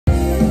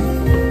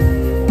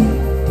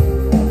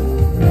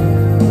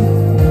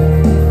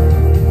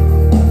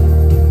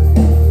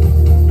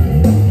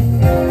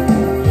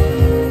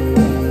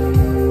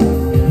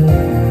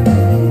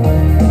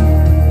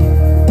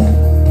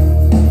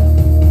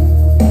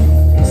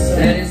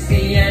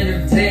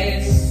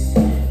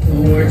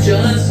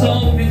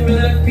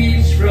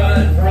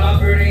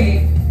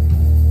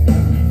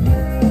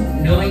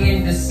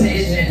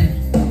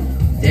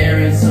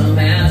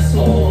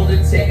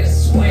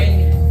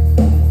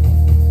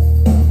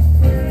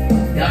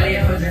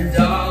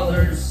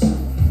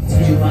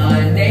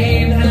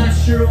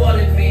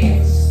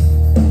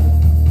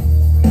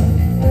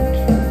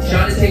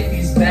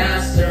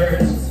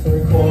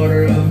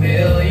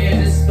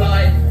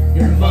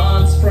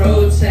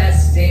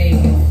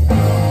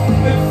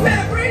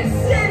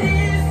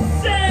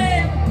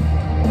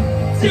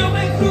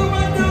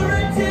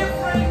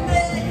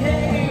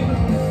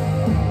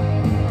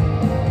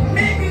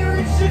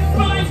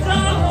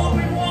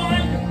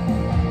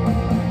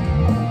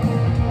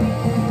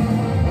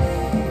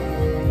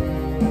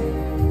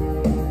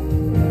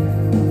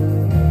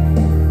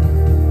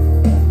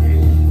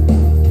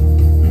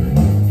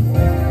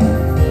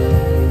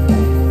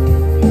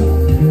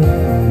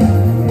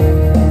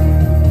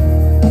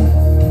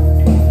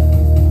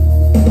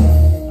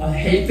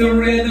make the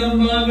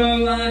rhythm of our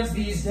lives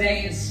these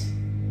days.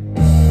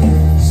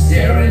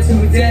 Stare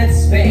into a dead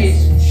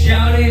space,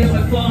 shouting at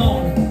my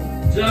phone,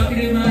 ducking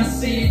in my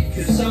seat,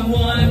 cause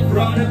someone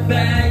brought a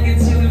bag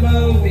into the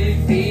movie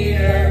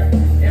theater.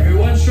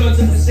 Everyone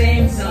shrugs at the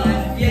same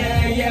time.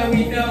 Yeah,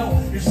 we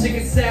know you're sick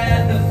and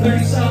sad. The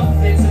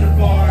 30-somethings in a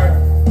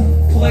bar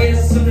play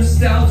us some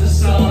nostalgia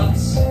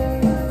songs,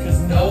 cause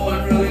no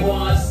one really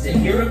wants to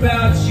hear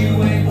about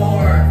you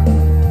anymore.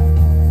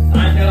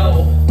 I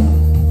know.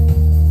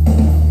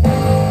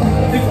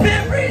 If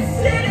every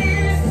city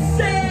is the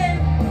same,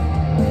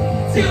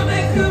 till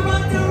they come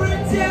under a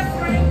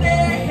different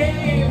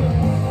name,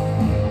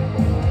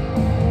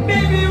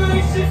 maybe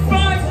we should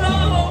find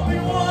our hope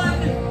in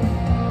one.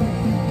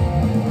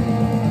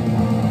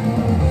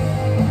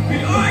 Be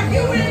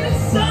arguing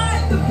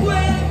inside the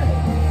blame,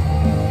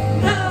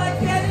 not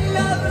like any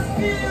of us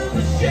feel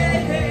the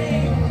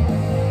shame.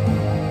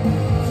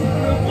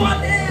 From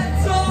one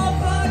end, all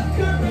that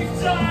could be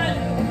done.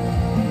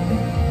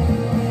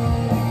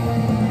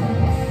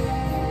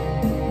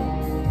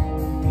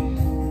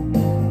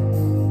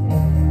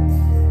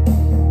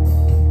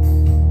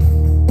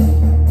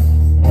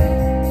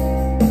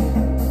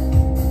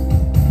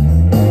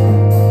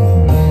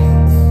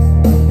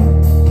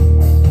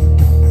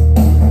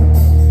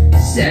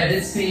 Said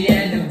it's the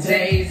end of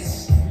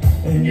days,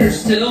 and you're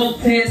still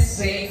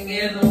pissing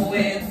in the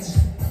wind.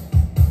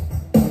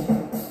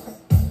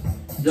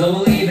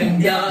 Don't believe in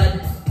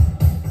God,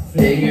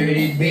 figured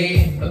he'd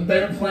be a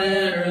better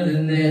planner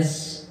than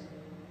this.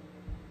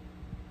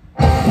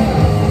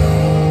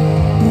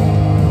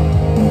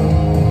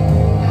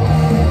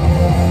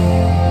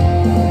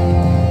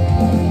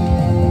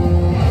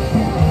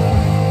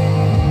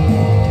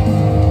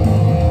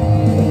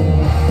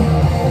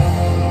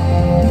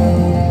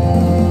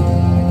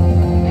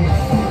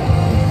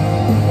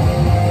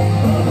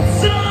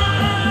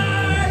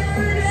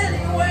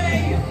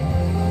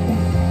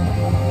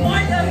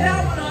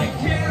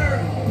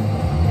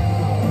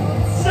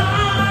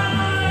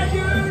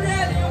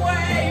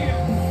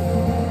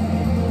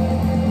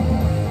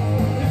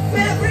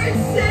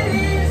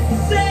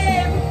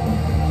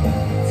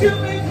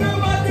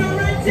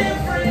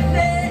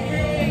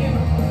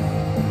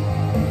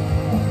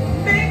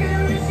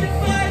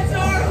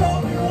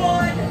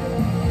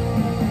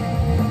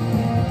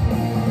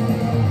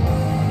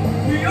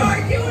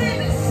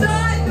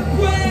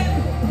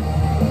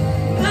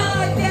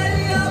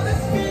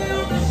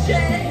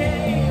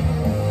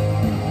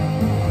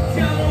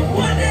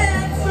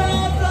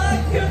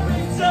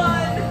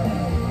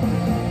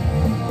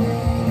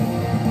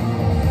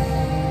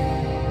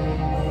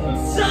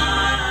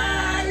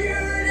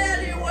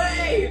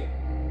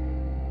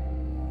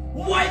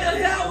 Why the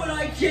hell would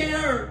I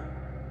care?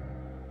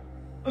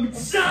 I'm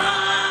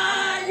tired!